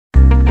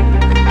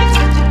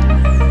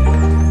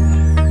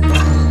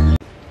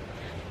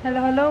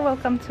Hello,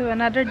 welcome to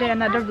another day,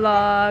 another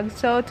vlog.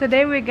 So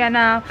today we're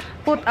gonna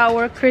put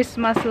our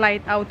Christmas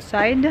light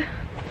outside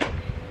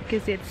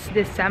because it's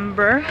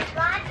December.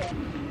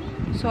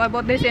 So I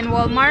bought this in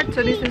Walmart.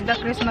 So this is the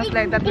Christmas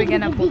light that we're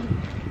gonna put.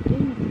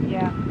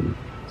 Yeah.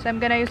 So I'm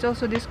gonna use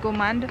also this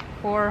command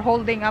for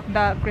holding up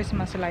the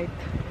Christmas light.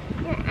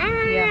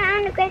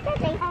 Yeah.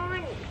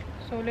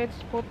 So let's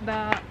put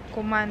the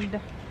command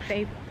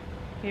tape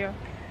here.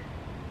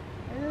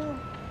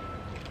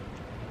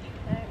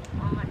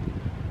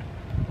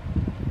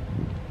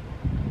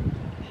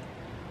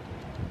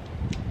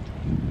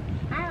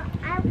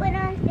 I'll put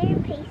on their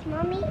face,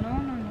 Mommy. No.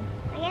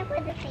 I can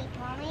put the face,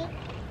 Mommy.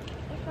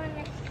 This one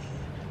is...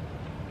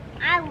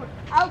 I will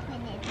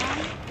open it,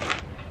 Mommy.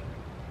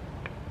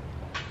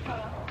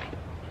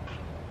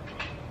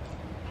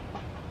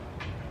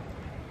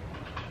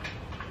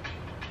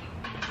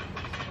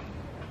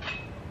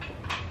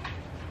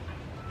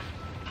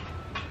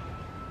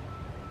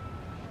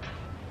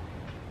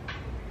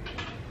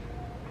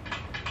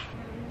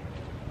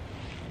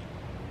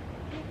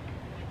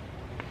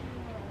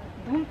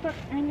 Don't touch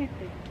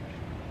anything.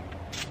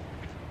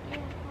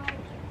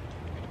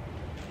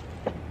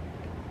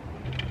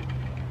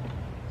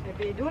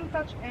 Sebe, don't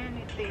touch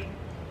anything.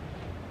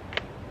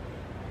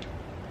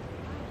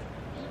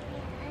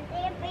 Is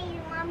there for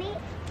you, Mommy?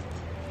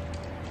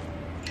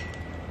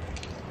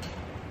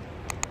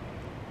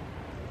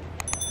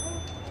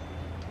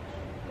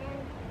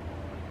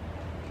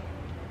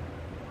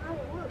 Oh,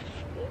 look.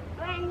 It's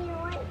brand new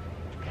one.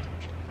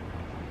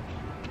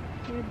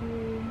 Sebe.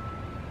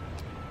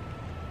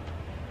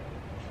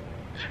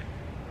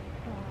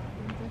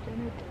 Don't touch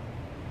anything.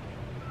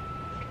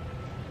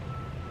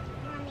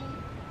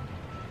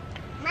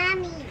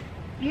 Mommy.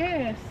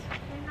 Yes.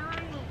 Turn on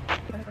it.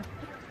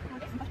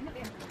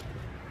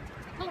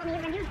 Hey, Mommy,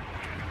 you're new.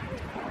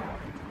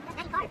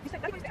 That's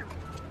Daddy's car.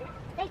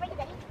 Daddy, break it,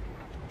 Daddy.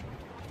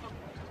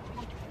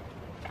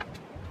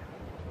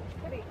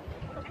 Sebe,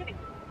 don't touch anything.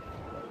 Hey, are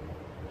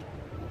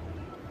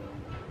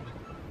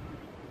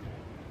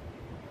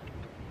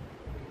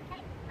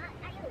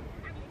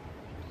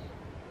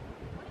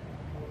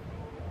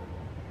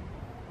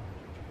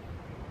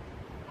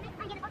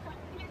you? I get it also.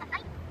 You get it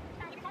outside.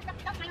 Get it outside.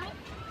 Stop smiling.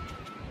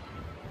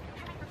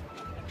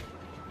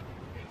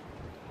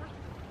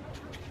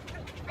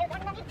 I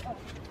want Mommy.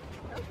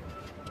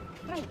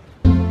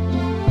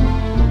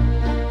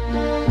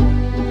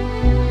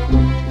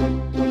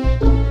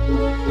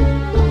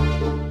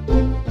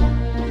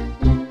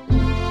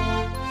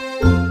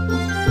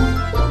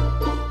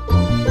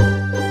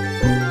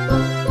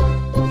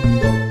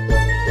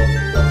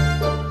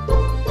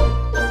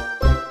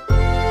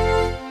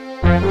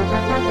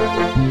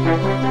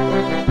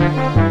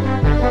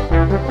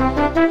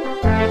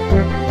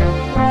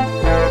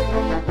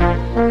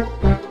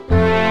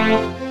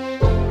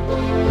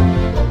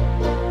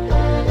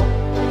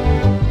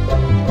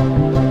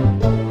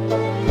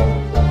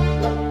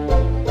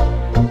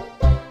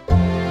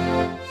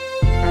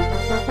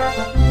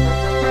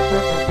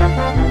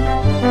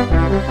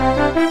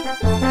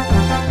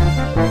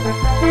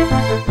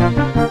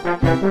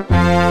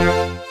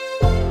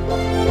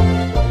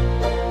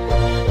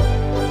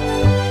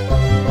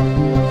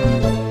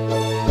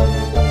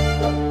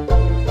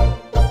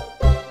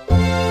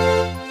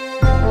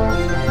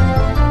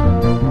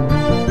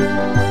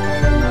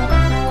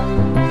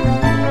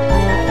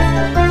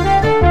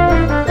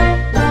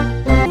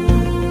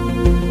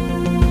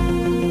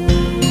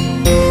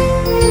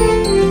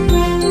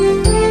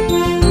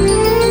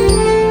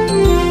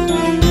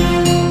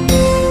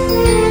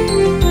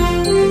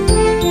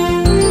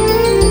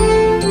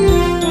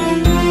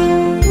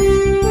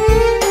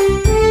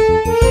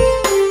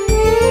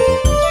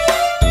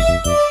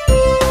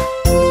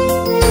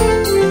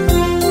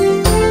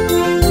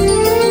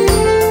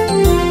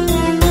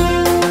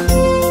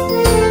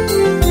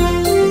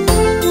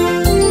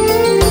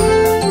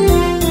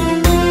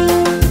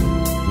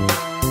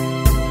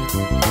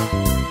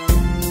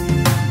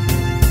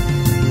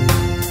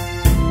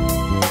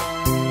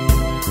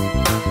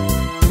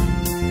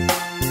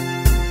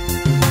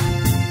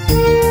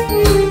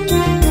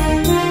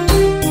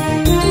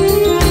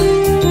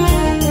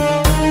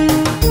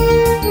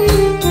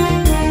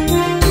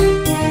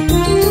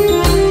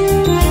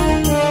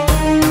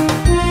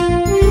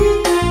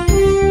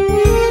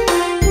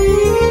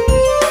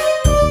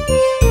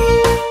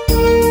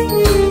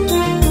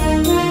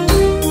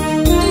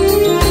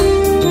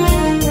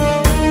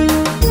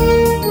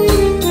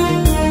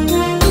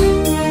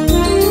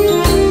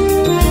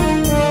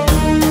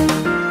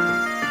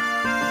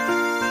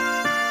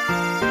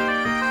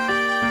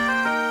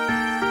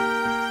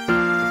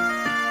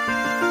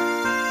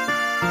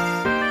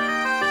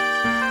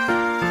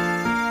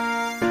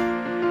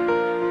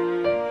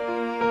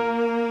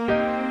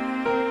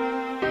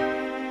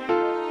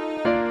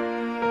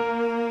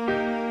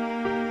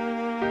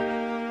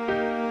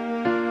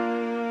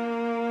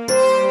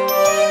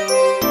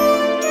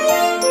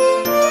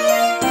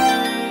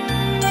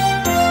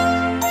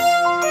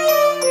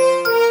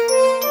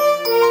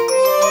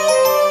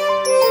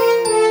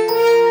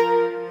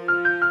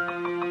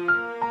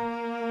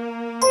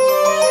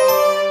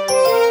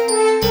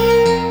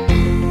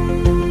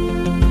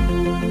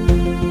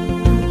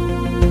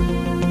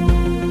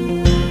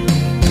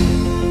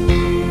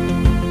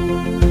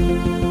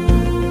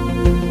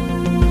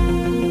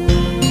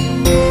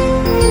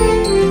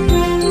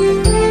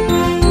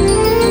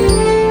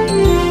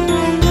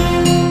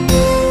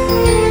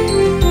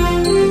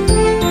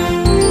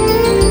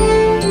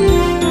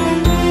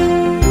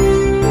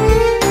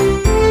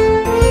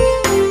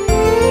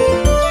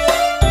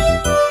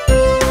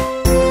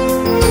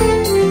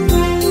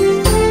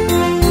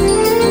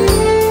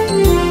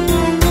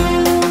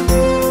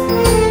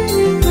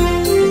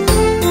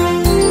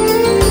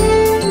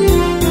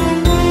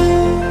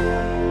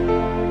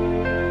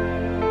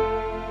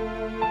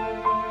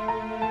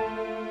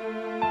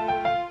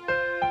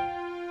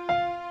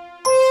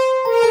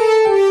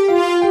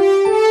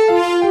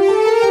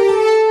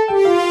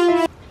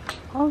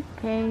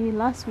 Okay,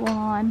 last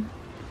one.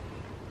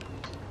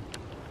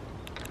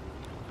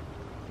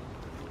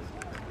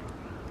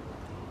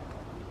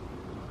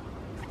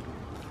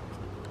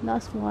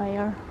 Last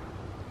wire.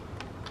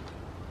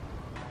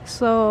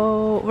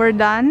 So we're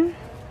done.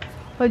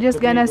 We're just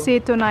gonna see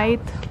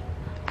tonight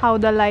how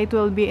the light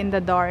will be in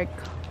the dark.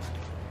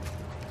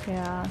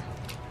 Yeah.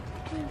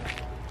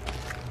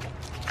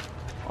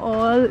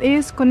 All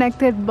is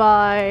connected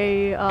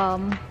by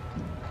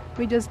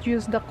we just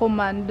use the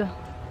command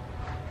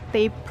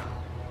tape.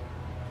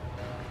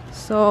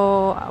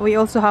 So we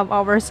also have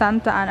our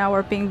Santa and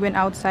our penguin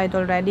outside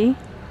already.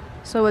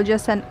 So we'll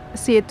just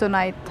see it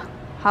tonight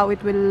how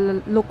it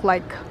will look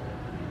like.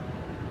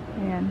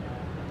 Ayan.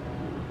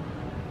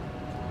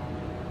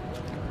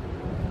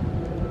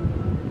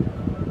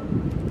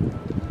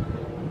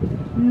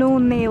 No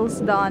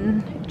nails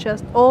done,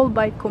 just all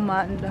by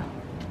command.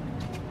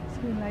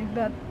 So like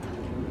that.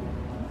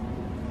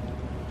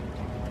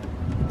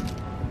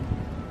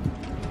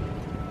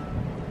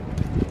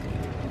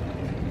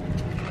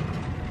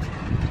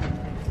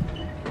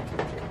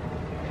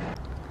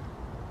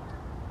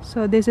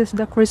 So this is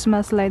the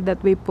Christmas light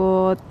that we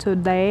put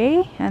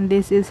today, and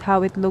this is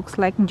how it looks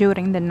like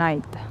during the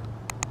night.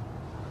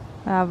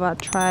 We have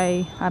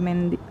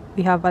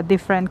we have a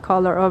different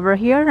color over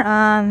here,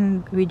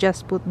 and we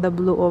just put the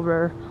blue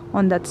over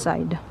on that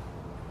side.